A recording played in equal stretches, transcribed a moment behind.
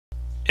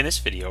In this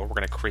video, we're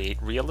going to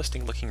create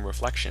realistic looking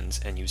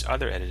reflections and use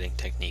other editing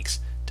techniques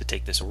to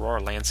take this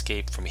Aurora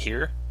landscape from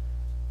here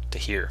to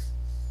here.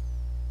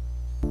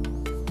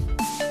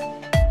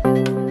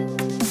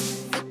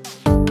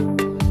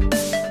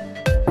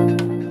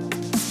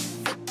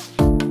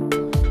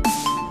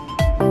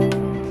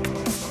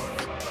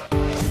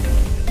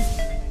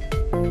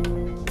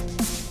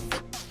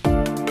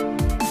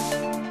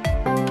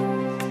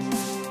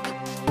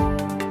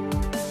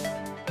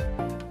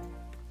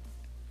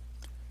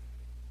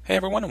 Hey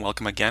everyone, and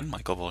welcome again.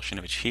 Michael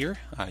Volshinovich here.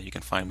 You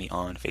can find me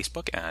on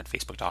Facebook at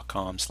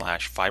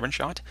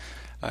facebook.com/vibrantshot.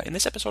 In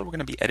this episode, we're going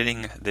to be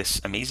editing this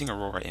amazing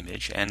Aurora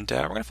image, and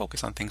we're going to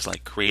focus on things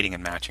like creating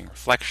and matching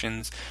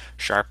reflections,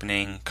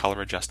 sharpening,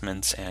 color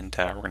adjustments, and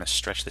we're going to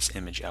stretch this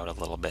image out a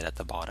little bit at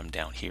the bottom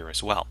down here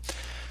as well.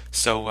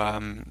 So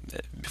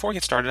before we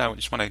get started, I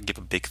just want to give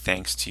a big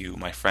thanks to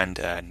my friend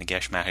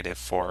Nagesh Mahadev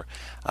for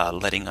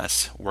letting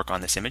us work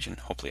on this image, and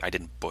hopefully I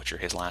didn't butcher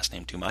his last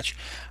name too much.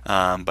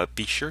 But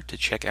be sure to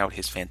check out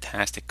his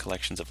fantastic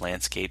collections of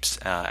landscapes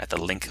at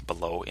the link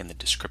below in the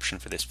description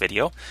for this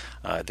video.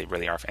 They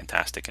really are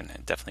fantastic and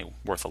definitely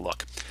worth a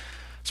look.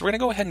 So we're going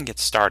to go ahead and get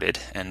started,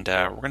 and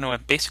we're going to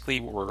basically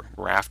what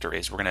we're after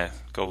is we're going to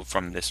go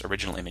from this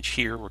original image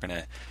here. We're going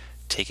to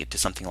take it to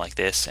something like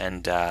this,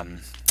 and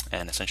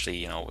essentially,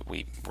 you know,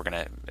 we're going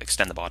to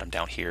extend the bottom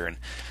down here and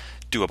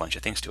do a bunch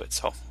of things to it.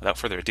 So without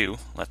further ado,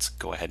 let's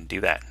go ahead and do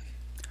that.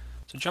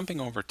 So jumping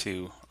over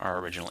to our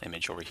original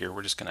image over here,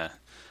 we're just going to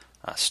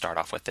start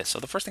off with this. So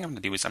the first thing I'm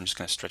going to do is I'm just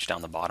going to stretch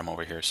down the bottom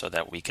over here so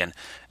that we can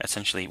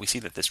essentially, we see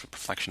that this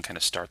reflection kind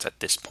of starts at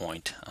this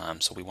point.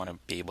 So we want to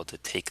be able to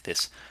take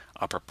this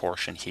upper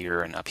portion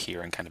here and up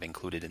here and kind of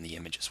include it in the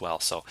image as well.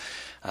 So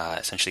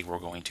essentially we're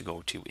going to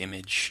go to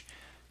Image,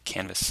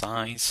 Canvas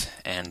Size,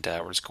 and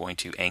we're just going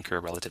to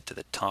anchor relative to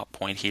the top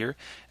point here,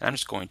 and I'm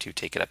just going to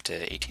take it up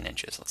to 18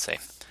 inches, let's say.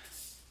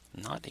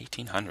 Not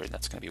 1800,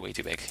 that's going to be way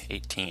too big.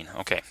 18,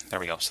 okay,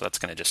 there we go. So that's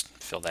going to just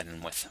fill that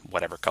in with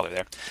whatever color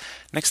there.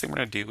 Next thing we're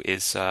going to do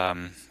is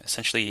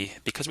essentially,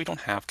 because we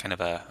don't have kind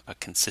of a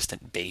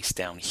consistent base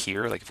down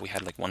here, like if we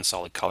had like one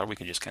solid color, we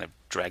could just kind of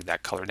drag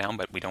that color down,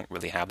 but we don't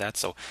really have that.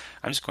 So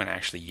I'm just going to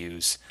actually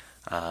use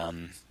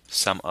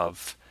some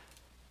of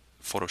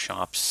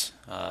Photoshop's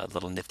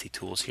little nifty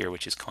tools here,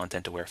 which is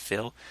ContentAware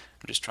Fill.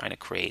 I'm just trying to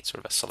create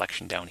sort of a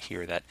selection down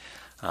here that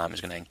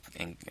is going to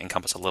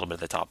encompass a little bit of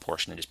the top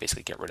portion and just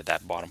basically get rid of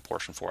that bottom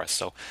portion for us.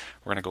 So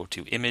we're going to go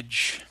to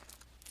Image,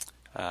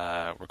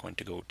 we're going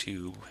to go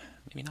to,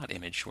 maybe not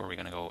Image, where are we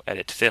going to go?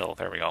 Edit, Fill,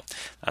 there we go.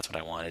 That's what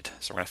I wanted.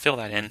 So we're going to fill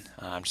that in.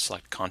 Just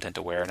select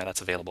ContentAware. Now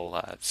that's available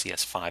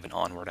CS5 and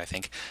onward, I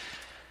think.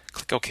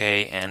 Click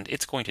OK, and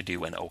it's going to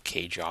do an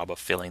okay job of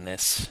filling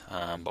this,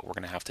 but we're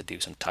going to have to do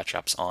some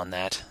touch-ups on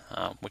that,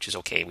 which is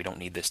okay. We don't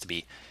need this to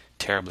be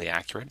terribly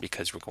accurate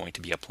because we're going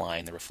to be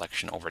applying the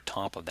reflection over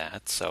top of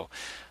that. So,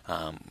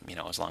 you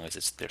know, as long as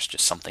there's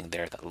just something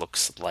there that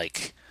looks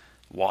like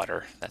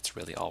water, that's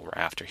really all we're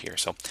after here.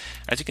 So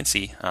as you can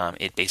see,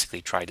 it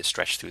basically tried to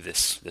stretch through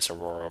this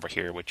Aurora over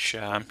here, which, you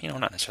know,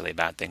 not necessarily a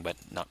bad thing, but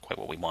not quite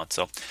what we want.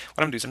 So what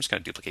I'm going to do is I'm just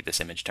going to duplicate this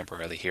image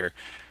temporarily here.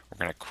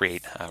 We're going to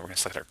create, we're going to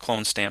select our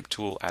clone stamp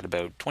tool at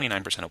about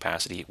 29%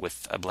 opacity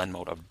with a blend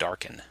mode of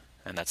darken.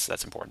 And that's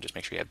important. Just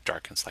make sure you have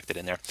darken selected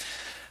in there.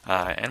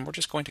 And we're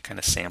just going to kind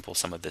of sample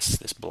some of this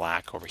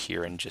black over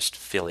here and just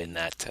fill in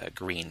that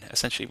green.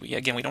 Essentially, we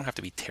don't have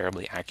to be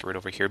terribly accurate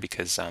over here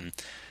because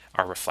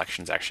our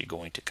reflection is actually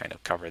going to kind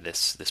of cover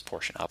this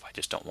portion up. I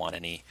just don't want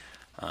any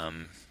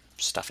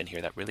stuff in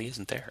here that really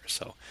isn't there.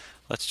 So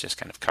let's just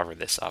kind of cover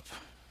this up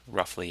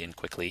roughly and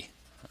quickly.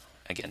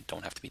 Again,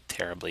 don't have to be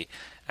terribly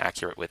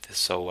accurate with this.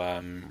 So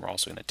we're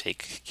also going to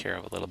take care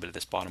of a little bit of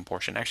this bottom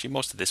portion. Actually,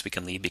 most of this we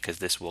can leave because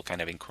this will kind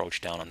of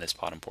encroach down on this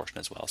bottom portion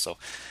as well. So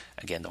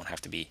again, don't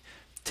have to be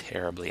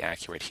terribly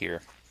accurate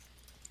here.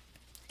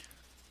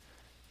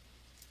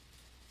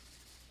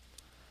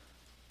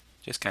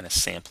 Just kind of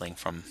sampling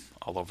from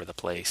all over the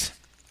place.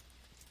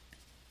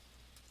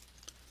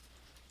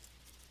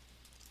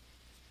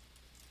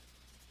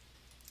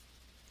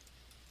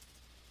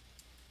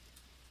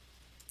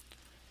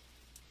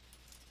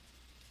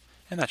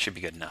 And that should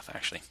be good enough,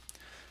 actually.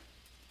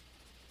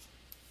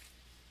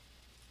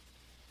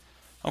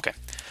 Okay,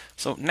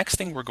 so next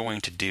thing we're going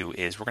to do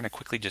is we're going to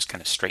quickly just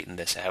kind of straighten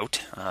this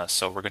out.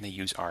 So we're going to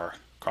use our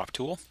crop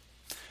tool.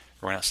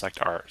 We're going to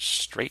select our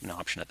straighten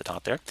option at the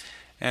top there,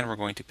 and we're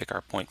going to pick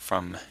our point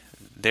from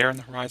there in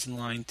the horizon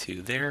line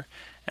to there,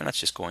 and that's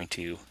just going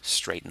to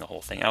straighten the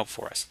whole thing out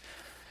for us.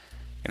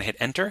 I'm going to hit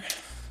enter.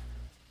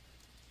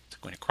 It's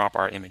going to crop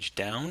our image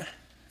down,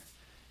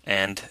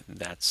 and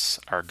that's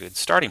our good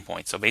starting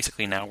point. So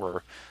basically now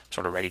we're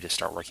sort of ready to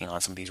start working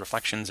on some of these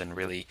reflections and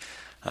really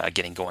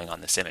getting going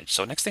on this image.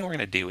 So next thing we're going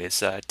to do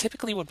is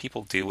typically what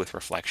people do with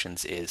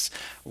reflections is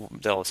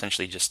they'll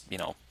essentially just, you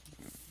know,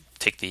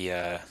 take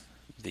the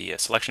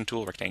selection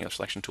tool, rectangular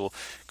selection tool,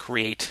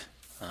 create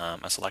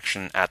a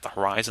selection at the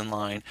horizon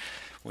line.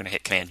 We're going to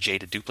hit Command J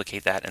to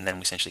duplicate that, and then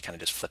we essentially kind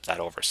of just flip that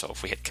over. So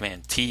if we hit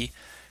Command T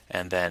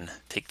and then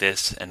take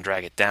this and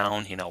drag it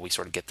down, we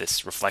sort of get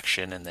this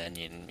reflection, and then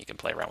you can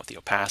play around with the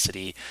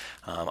opacity,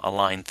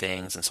 align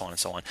things, and so on and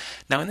so on.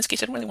 Now in this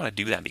case, I don't really want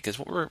to do that, because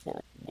what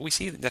we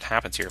see that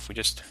happens here, if we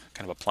just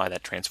kind of apply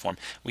that transform,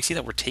 we see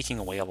that we're taking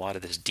away a lot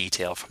of this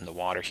detail from the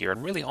water here,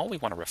 and really all we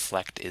want to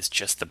reflect is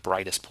just the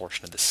brightest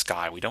portion of the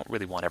sky. We don't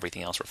really want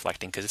everything else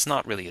reflecting, because it's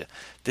not really,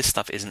 this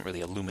stuff isn't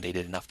really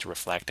illuminated enough to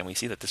reflect, and we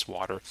see that this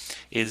water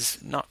is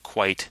not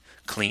quite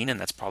clean, and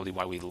that's probably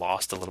why we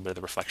lost a little bit of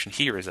the reflection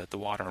here, is that the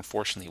water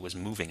unfortunately was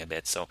moving a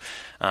bit. So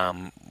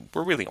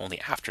we're really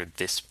only after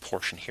this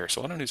portion here.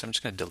 So what I'm going to do is I'm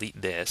just going to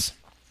delete this,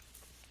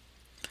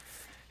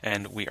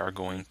 and we are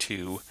going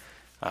to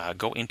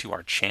go into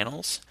our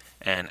channels.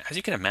 And as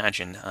you can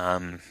imagine,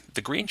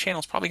 the green channel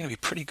is probably going to be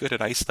pretty good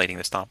at isolating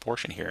this top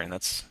portion here, and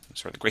that's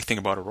sort of the great thing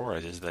about Aurora,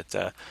 is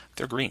that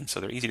they're green, so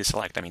they're easy to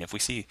select. I mean, if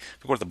we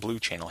go to the blue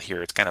channel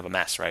here, it's kind of a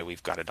mess, right?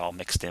 We've got it all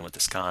mixed in with the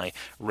sky.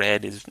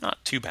 Red is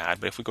not too bad,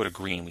 but if we go to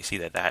green, we see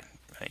that that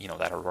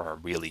Aurora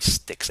really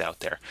sticks out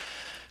there.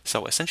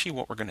 So essentially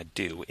what we're going to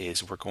do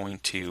is we're going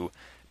to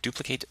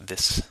duplicate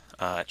this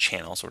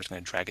channel, so we're just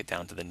going to drag it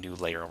down to the new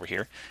layer over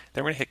here.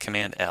 Then we're going to hit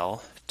Command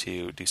L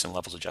to do some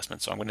levels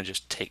adjustment. So I'm going to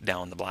just take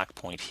down the black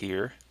point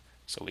here,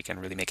 so we can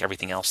really make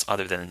everything else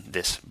other than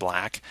this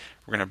black.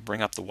 We're going to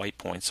bring up the white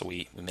point, so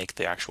we make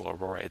the actual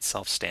Aurora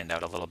itself stand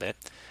out a little bit.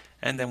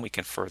 And then we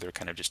can further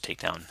kind of just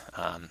take down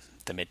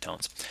the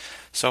midtones.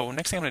 So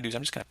next thing I'm going to do is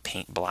I'm just going to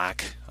paint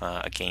black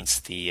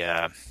against the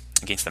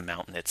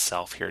mountain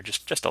itself here,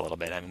 just a little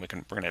bit. I mean, we're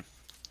going to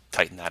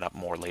tighten that up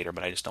more later,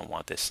 but I just don't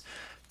want this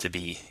to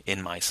be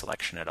in my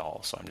selection at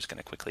all. So I'm just going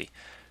to quickly,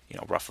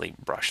 roughly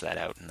brush that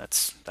out, and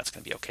that's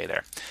going to be okay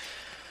there.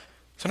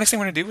 So next thing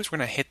we're going to do is we're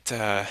going to hit,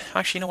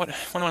 actually, you know what,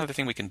 one other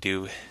thing we can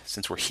do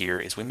since we're here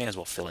is we may as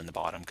well fill in the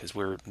bottom, because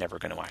we're never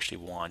going to actually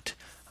want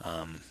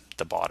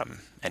the bottom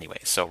anyway.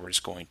 So we're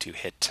just going to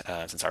hit,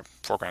 since our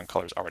foreground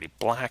color is already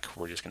black,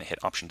 we're just going to hit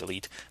Option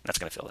Delete, and that's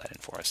going to fill that in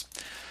for us.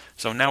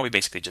 So now we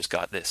basically just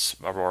got this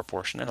Aurora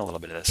portion and a little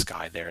bit of the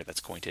sky there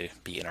that's going to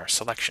be in our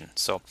selection.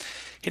 So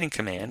hitting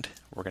Command,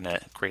 we're going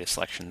to create a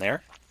selection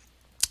there.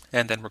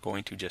 And then we're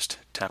going to just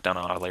tap down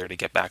on our layer to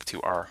get back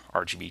to our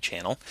RGB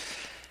channel.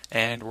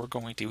 And we're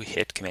going to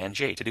hit Command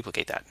J to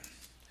duplicate that.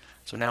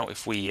 So now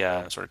if we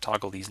sort of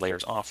toggle these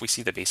layers off, we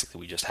see that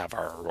basically we just have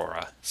our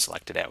Aurora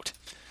selected out.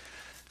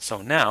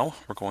 So now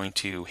we're going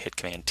to hit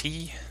Command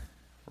T.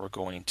 We're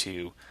going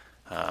to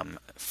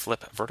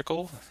flip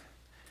vertical.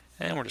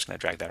 And we're just going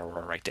to drag that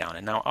Aurora right down.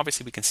 And now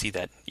obviously we can see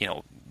that,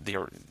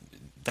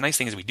 the nice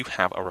thing is we do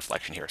have a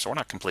reflection here. So we're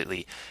not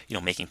completely,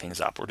 making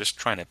things up. We're just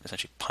trying to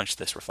essentially punch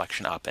this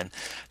reflection up. And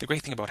the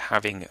great thing about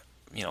having,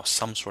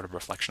 some sort of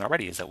reflection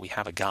already is that we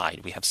have a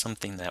guide. We have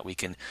something that we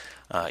can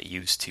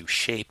use to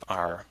shape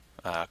our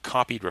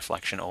copied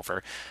reflection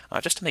over,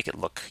 just to make it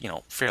look,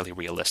 fairly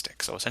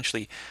realistic. So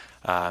essentially,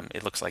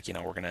 it looks like, we're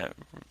going to,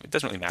 it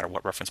doesn't really matter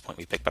what reference point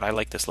we pick, but I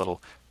like this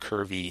little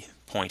curvy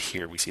point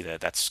here. We see that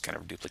that's kind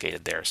of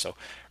duplicated there. So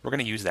we're going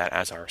to use that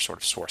as our sort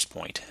of source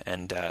point.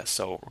 And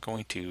so we're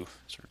going to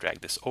sort of drag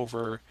this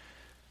over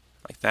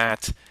like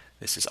that.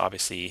 This is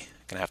obviously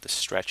going to have to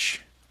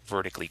stretch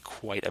vertically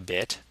quite a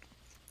bit.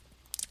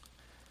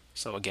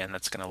 So again,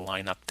 that's going to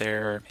line up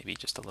there, maybe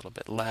just a little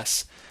bit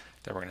less.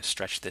 Then we're going to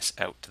stretch this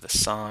out to the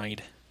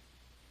side.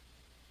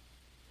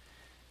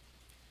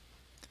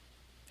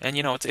 And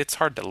it's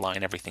hard to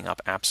line everything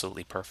up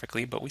absolutely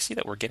perfectly, but we see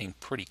that we're getting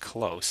pretty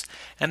close.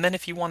 And then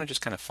if you want to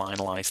just kind of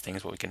finalize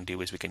things, what we can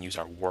do is we can use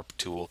our warp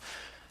tool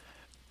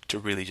to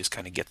really just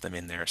kind of get them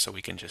in there. So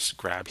we can just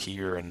grab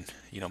here and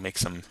make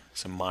some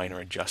minor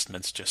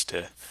adjustments just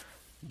to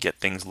get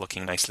things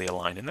looking nicely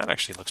aligned. And that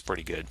actually looks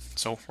pretty good.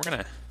 So we're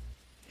going to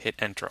hit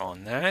enter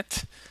on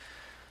that.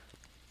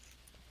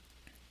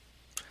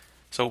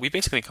 So we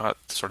basically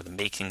got sort of the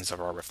makings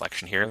of our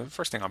reflection here. The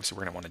first thing obviously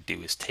we're going to want to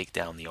do is take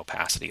down the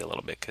opacity a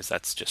little bit, because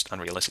that's just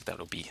unrealistic that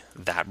it'll be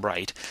that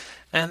bright.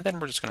 And then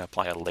we're just going to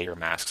apply a layer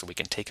mask so we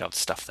can take out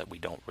stuff that we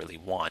don't really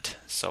want.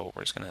 So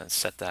we're just going to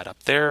set that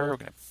up there. We're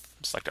going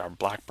to select our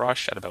black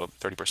brush at about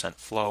 30%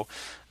 flow,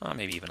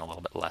 maybe even a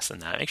little bit less than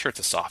that. Make sure it's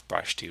a soft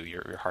brush too.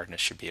 Your hardness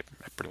should be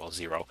at pretty well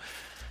 0.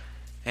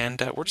 And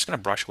we're just going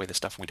to brush away the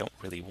stuff we don't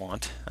really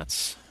want.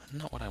 That's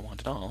not what I want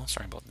at all.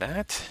 Sorry about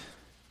that.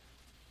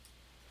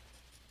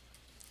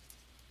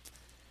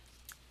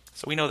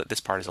 So we know that this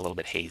part is a little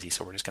bit hazy,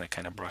 so we're just going to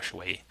kind of brush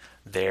away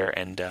there.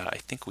 And I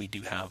think we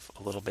do have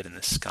a little bit in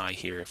the sky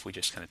here. If we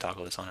just kind of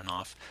toggle this on and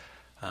off,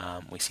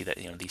 we see that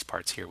these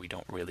parts here we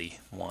don't really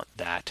want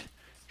that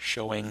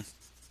showing.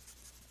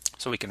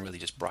 So we can really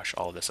just brush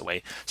all of this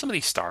away. Some of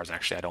these stars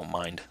actually I don't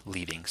mind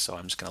leaving, so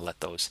I'm just going to let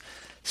those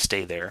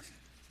stay there.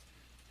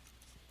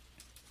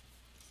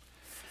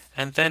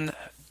 And then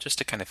just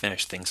to kind of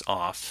finish things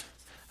off,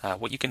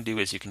 what you can do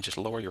is you can just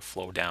lower your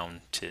flow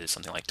down to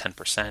something like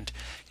 10%,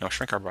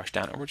 shrink our brush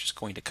down, and we're just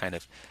going to kind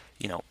of,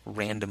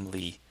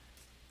 randomly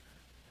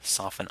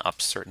soften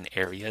up certain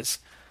areas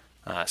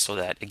so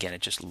that, again,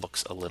 it just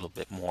looks a little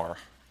bit more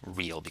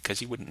real,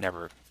 because you wouldn't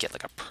never get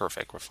like a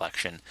perfect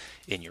reflection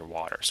in your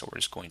water. So we're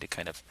just going to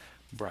kind of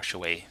brush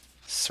away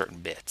certain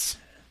bits.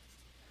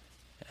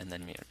 and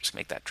then just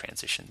make that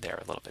transition there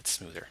a little bit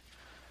smoother.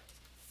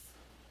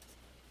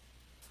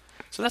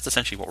 So that's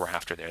essentially what we're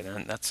after there.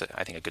 Then that's,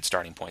 I think, a good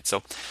starting point.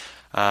 So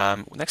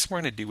next thing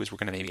we're going to do is we're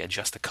going to maybe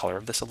adjust the color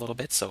of this a little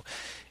bit. So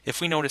if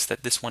we notice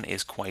that this one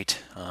is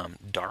quite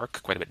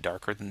dark, quite a bit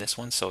darker than this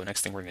one, so the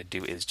next thing we're going to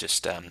do is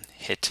just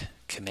hit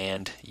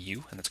Command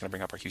U, and that's going to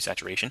bring up our hue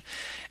saturation.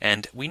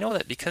 And we know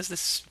that because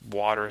this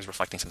water is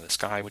reflecting some of the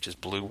sky, which is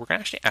blue, we're going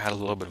to actually add a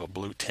little bit of a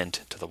blue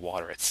tint to the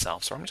water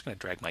itself. So I'm just going to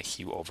drag my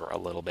hue over a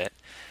little bit,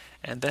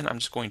 and then I'm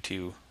just going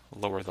to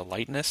lower the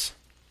lightness,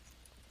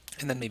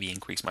 and then maybe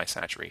increase my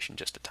saturation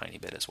just a tiny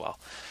bit as well.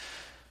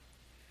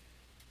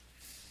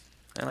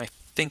 And I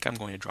think I'm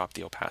going to drop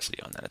the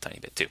opacity on that a tiny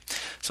bit too.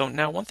 So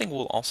now one thing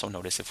we'll also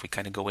notice if we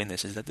kind of go in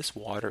this is that this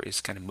water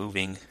is kind of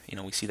moving. You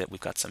know, we see that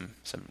we've got some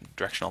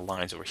directional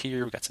lines over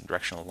here. We've got some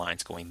directional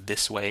lines going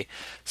this way.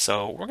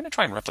 So we're going to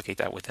try and replicate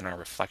that within our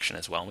reflection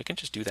as well. And we can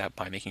just do that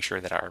by making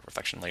sure that our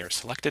reflection layer is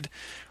selected.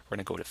 We're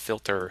going to go to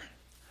Filter,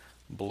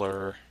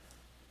 Blur,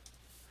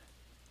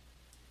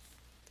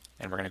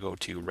 and we're going to go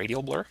to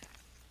Radial Blur.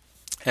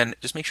 And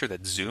just make sure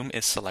that Zoom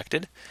is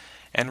selected.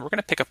 And we're going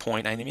to pick a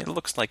point. I mean, it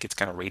looks like it's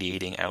kind of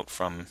radiating out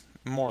from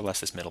more or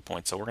less this middle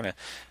point. So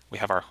we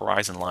have our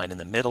horizon line in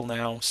the middle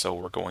now. So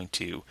we're going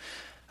to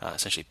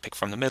essentially pick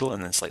from the middle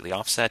and then slightly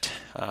offset.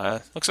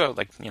 Looks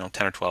like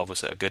 10 or 12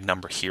 was a good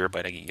number here,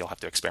 but you'll have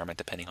to experiment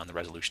depending on the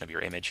resolution of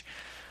your image.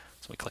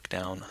 So we click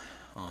down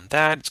on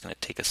that. It's going to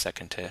take a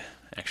second to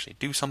actually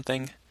do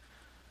something.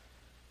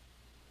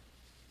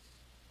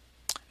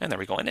 And there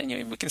we go. And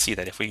then we can see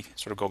that if we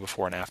sort of go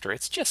before and after,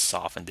 it's just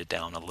softened it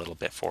down a little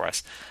bit for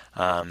us,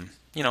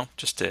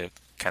 just to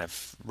kind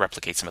of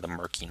replicate some of the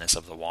murkiness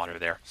of the water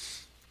there.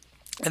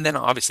 And then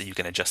obviously you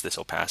can adjust this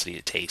opacity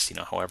to taste,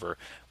 however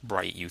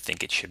bright you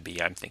think it should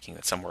be. I'm thinking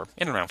that somewhere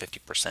in around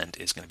 50%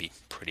 is going to be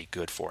pretty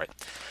good for it.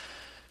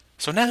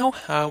 So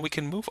now we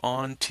can move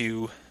on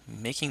to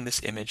making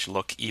this image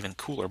look even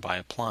cooler by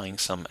applying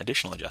some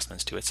additional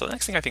adjustments to it. So the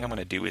next thing I think I'm going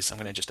to do is I'm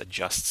going to just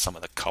adjust some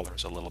of the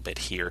colors a little bit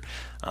here,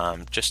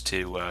 just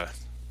to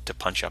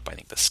punch up, I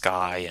think, the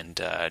sky and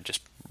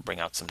just bring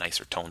out some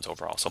nicer tones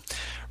overall. So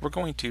we're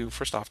going to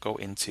first off go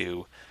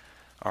into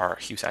our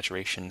hue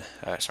saturation,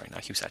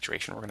 not hue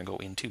saturation, we're going to go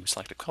into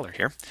selective color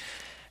here.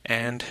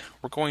 And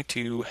we're going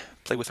to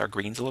play with our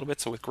greens a little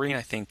bit. So with green,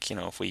 I think,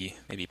 if we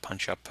maybe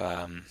punch up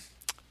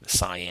the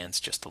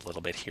cyans just a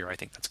little bit here, I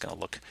think that's going to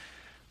look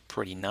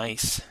pretty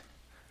nice.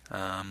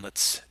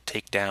 Let's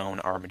take down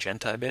our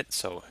magenta a bit.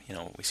 So,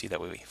 we see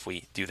that if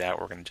we do that,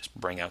 we're going to just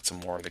bring out some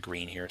more of the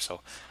green here.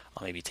 So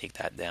I'll maybe take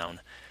that down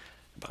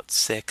about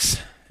 6.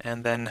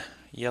 And then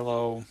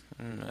yellow,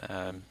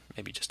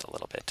 maybe just a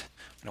little bit.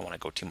 I don't want to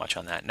go too much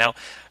on that. Now,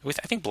 I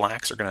think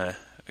blacks are going to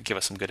give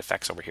us some good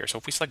effects over here. So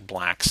if we select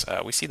blacks,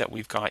 we see that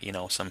we've got,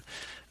 some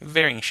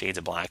varying shades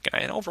of black,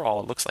 and overall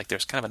it looks like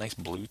there's kind of a nice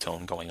blue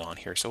tone going on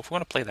here. So if we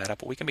want to play that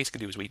up, what we can basically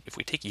do is if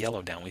we take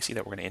yellow down, we see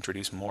that we're going to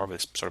introduce more of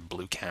this sort of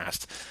blue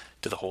cast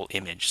to the whole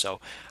image. So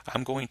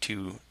I'm going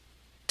to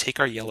take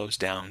our yellows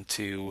down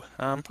to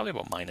probably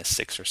about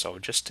 -6 or so,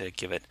 just to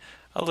give it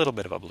a little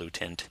bit of a blue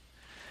tint.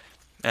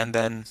 And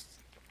then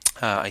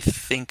I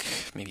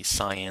think maybe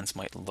cyans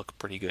might look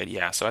pretty good.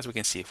 Yeah, so as we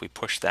can see, if we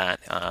push that,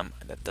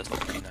 that does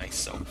look pretty nice.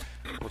 So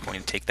we're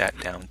going to take that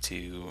down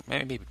to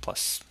maybe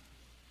 +3,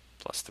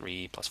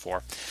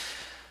 +4.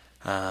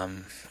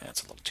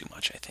 That's a little too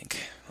much, I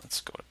think. Let's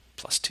go to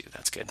 +2.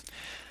 That's good.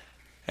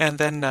 And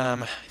then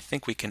I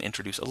think we can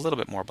introduce a little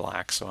bit more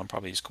black, so I'm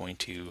probably just going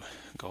to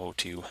go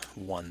to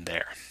 1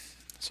 there.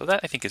 So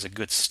that, I think, is a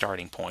good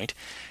starting point.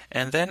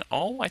 And then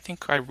all I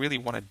think I really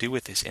want to do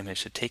with this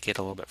image to take it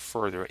a little bit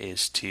further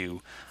is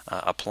to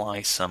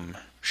apply some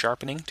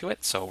sharpening to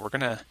it. So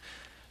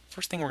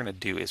first thing we're going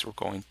to do is we're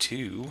going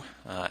to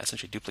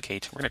essentially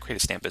duplicate. We're going to create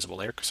a stamp visible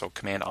layer, so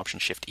Command Option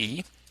Shift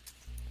E.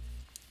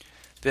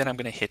 Then I'm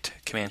going to hit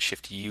Command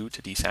Shift U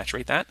to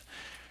desaturate that.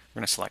 We're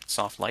going to select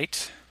Soft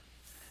Light,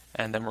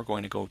 and then we're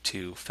going to go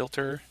to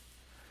Filter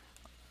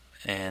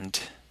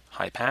and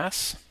High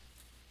Pass.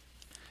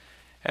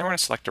 And we're going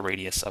to select a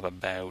radius of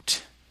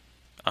about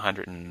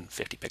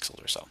 150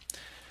 pixels or so.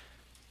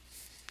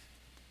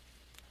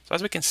 So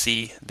as we can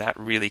see, that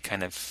really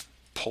kind of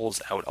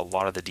pulls out a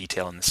lot of the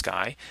detail in the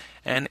sky,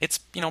 and it's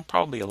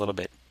probably a little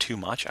bit too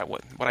much.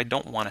 What I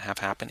don't want to have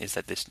happen is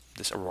that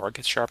this Aurora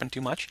gets sharpened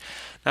too much.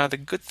 Now the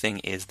good thing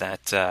is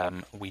that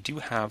we do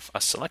have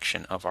a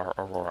selection of our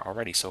Aurora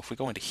already. So if we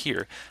go into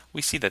here,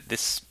 we see that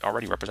this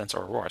already represents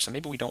our Aurora. So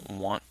maybe we don't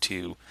want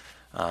to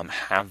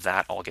have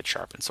that all get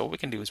sharpened. So what we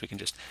can do is we can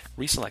just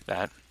reselect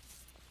that,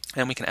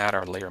 and we can add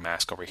our layer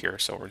mask over here.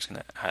 So we're just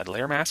going to add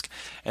layer mask,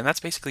 and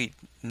that's basically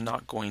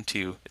not going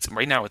to,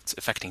 right now it's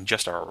affecting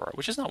just our Aurora,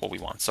 which is not what we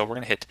want. So we're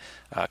going to hit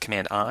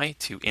Command I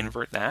to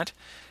invert that,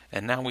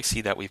 and now we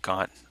see that we've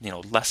got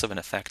less of an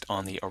effect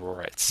on the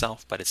Aurora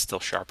itself, but it's still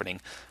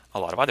sharpening a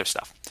lot of other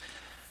stuff.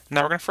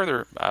 Now we're going to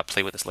further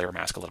play with this layer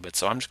mask a little bit.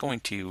 So I'm just going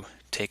to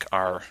take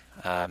our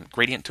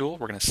gradient tool.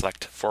 We're going to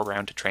select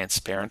foreground to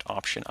transparent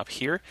option up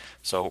here.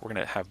 So we're going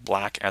to have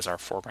black as our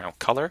foreground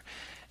color,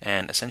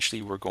 and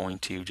essentially we're going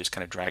to just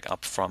kind of drag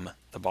up from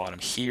the bottom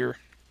here.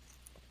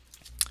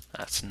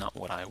 That's not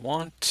what I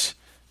want.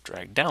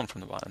 Drag down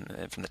from the bottom,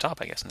 from the top,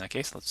 I guess in that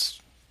case. Let's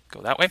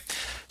go that way.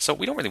 So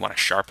we don't really want to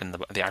sharpen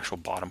the actual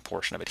bottom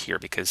portion of it here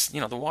because,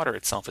 the water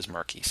itself is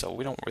murky, so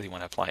we don't really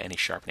want to apply any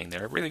sharpening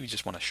there. Really, we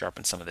just want to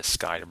sharpen some of this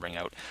sky to bring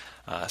out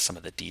some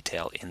of the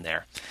detail in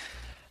there.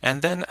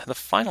 And then the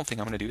final thing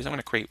I'm going to do is I'm going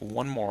to create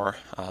one more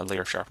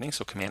layer of sharpening.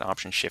 So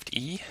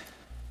Command-Option-Shift-E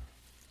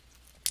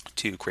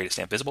to create a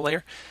stamp visible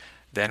layer.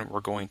 Then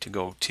we're going to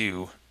go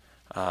to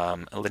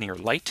a linear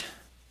light,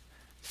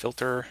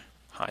 filter,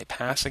 high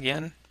pass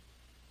again.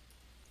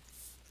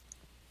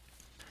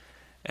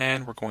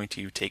 And we're going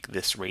to take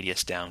this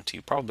radius down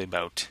to probably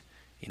about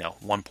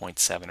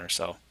 1.7 or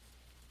so.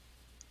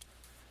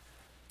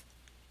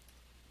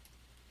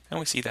 And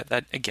we see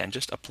that again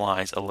just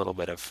applies a little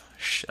bit of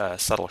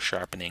subtle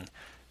sharpening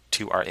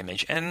to our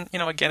image. And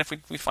again, if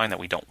we find that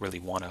we don't really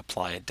want to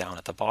apply it down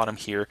at the bottom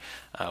here,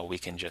 we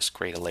can just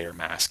create a layer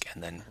mask,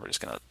 and then we're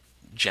just going to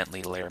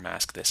gently layer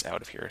mask this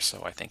out of here.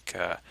 So I think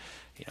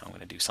I'm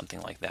going to do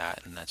something like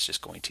that, and that's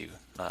just going to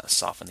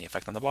soften the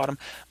effect on the bottom,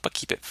 but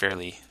keep it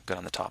fairly good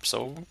on the top.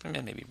 So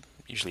maybe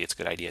usually it's a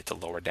good idea to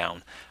lower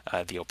down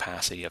the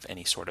opacity of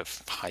any sort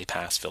of high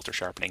pass filter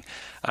sharpening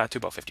to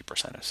about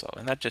 50% or so.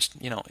 And that just,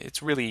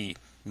 it's really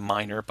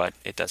minor, but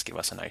it does give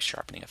us a nice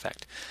sharpening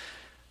effect.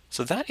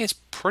 So that is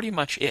pretty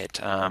much it.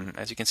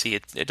 As you can see,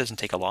 it doesn't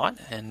take a lot,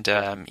 and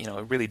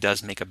it really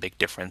does make a big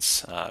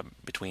difference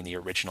between the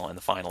original and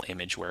the final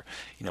image, where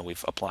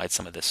we've applied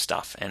some of this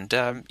stuff. And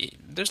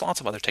there's lots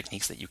of other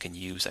techniques that you can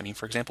use. I mean,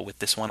 for example, with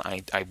this one,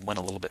 I went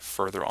a little bit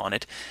further on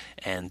it,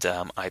 and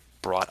I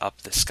brought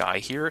up the sky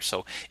here.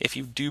 So if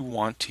you do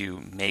want to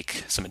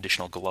make some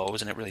additional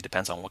glows, and it really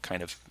depends on what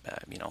kind of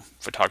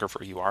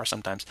photographer you are.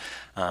 Sometimes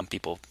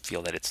people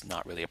feel that it's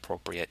not really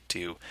appropriate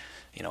to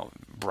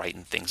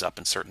brighten things up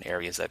in certain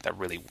areas that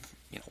really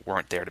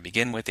weren't there to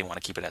begin with. They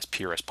want to keep it as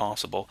pure as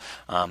possible.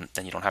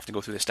 Then you don't have to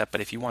go through this step.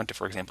 But if you want to,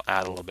 for example,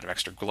 add a little bit of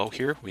extra glow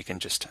here, we can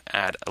just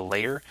add a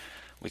layer.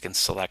 We can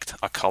select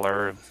a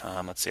color.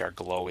 Let's say our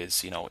glow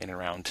is in and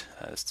around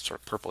sort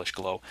of purplish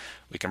glow.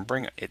 We can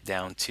bring it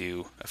down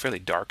to a fairly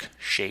dark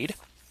shade,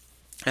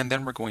 and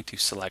then we're going to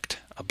select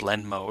a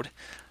blend mode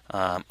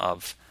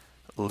of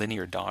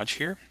linear dodge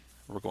here.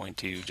 We're going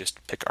to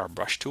just pick our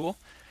brush tool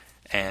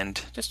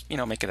and just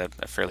make it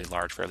a fairly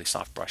large, fairly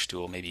soft brush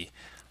tool, maybe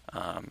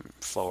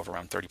flow of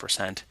around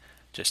 30%.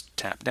 Just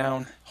tap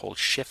down, hold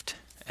shift,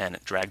 and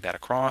drag that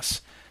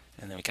across,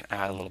 and then we can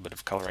add a little bit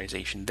of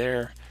colorization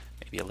there,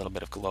 maybe a little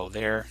bit of glow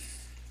there,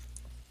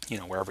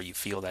 wherever you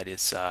feel that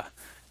is that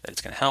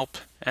it's going to help.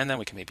 And then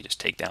we can maybe just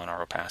take down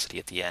our opacity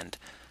at the end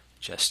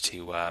just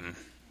to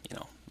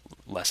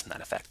lessen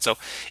that effect. So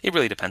it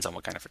really depends on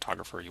what kind of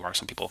photographer you are.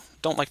 Some people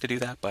don't like to do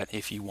that, but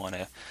if you want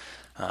to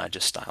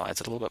just stylize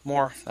it a little bit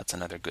more, that's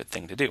another good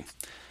thing to do.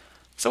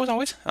 So as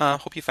always,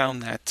 hope you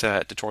found that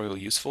tutorial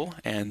useful,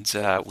 and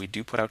we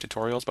do put out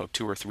tutorials, about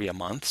 2 or 3 a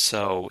month.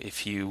 So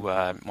if you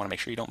want to make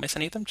sure you don't miss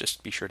any of them,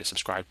 just be sure to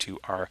subscribe to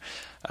our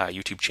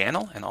YouTube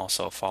channel, and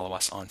also follow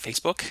us on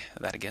Facebook.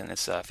 That again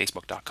is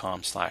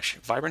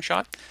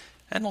facebook.com/vibrantshot,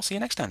 and we'll see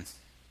you next time.